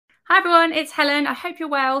Hi everyone, it's Helen. I hope you're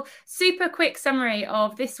well. Super quick summary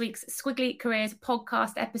of this week's Squiggly Careers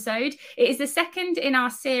podcast episode. It is the second in our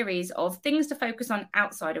series of things to focus on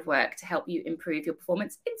outside of work to help you improve your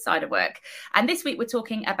performance inside of work. And this week we're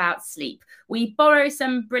talking about sleep. We borrow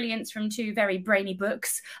some brilliance from two very brainy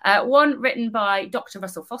books. One written by Dr.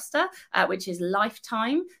 Russell Foster, which is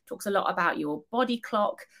Lifetime, talks a lot about your body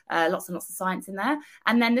clock, lots and lots of science in there.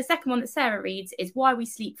 And then the second one that Sarah reads is Why We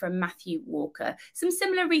Sleep from Matthew Walker. Some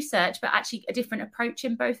similar research, but actually a different approach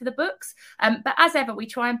in both of the books. But as ever, we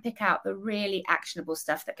try and pick out the really actionable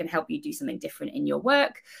stuff that can help you do something different in your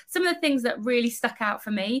work. Some of the things that really stuck out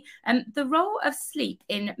for me, the role of sleep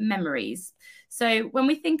in memories. So when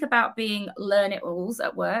we think about being learn-it-alls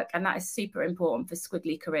at work, and that is super important for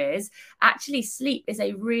Squiggly Careers, actually sleep is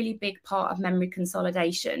a really big part of memory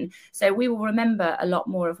consolidation. So we will remember a lot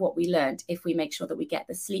more of what we learned if we make sure that we get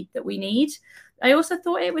the sleep that we need. I also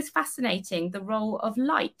thought it was fascinating, the role of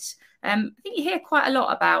light. I think you hear quite a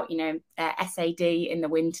lot about, SAD in the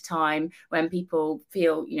winter time when people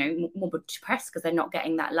feel, more depressed because they're not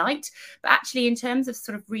getting that light. But actually, in terms of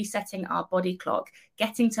sort of resetting our body clock,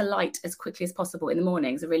 getting to light as quickly as possible in the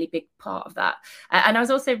morning is a really big part of that. And I was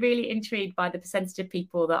also really intrigued by the percentage of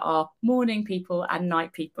people that are morning people and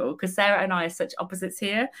night people, because Sarah and I are such opposites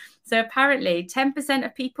here. So apparently 10%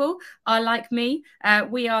 of people are like me.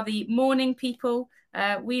 We are the morning people.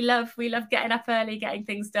 We love getting up early, getting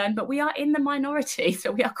things done, but we are in the minority, so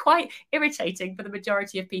we are quite irritating for the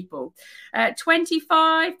majority of people.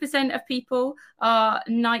 25% of people are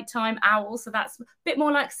nighttime owls, so that's a bit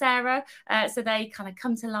more like Sarah. So they kind of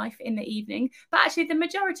come to life in the evening. But actually, the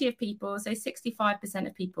majority of people, so 65%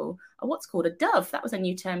 of people, are what's called a dove. That was a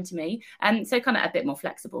new term to me, and so kind of a bit more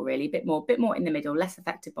flexible, really, a bit more in the middle, less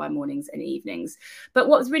affected by mornings and evenings. But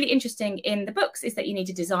what's really interesting in the books is that you need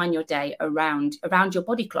to design your day around your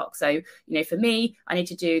body clock. So, for me, I need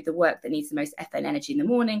to do the work that needs the most effort and energy in the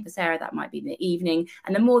morning. For Sarah, that might be in the evening.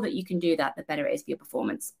 And the more that you can do that, the better it is for your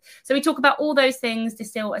performance. So we talk about all those things,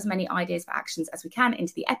 distill as many ideas for actions as we can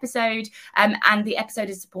into the episode. And the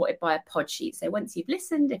episode is supported by a pod sheet. So once you've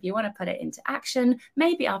listened, if you want to put it into action,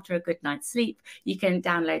 maybe after a good night's sleep, you can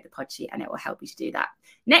download the pod sheet and it will help you to do that.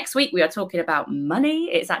 Next week, we are talking about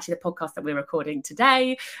money. It's actually the podcast that we're recording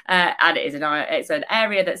today. And it's an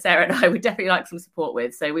area that Sarah and I would definitely like some support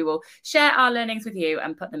with. So we will share our learnings with you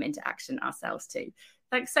and put them into action ourselves too.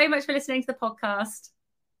 Thanks so much for listening to the podcast.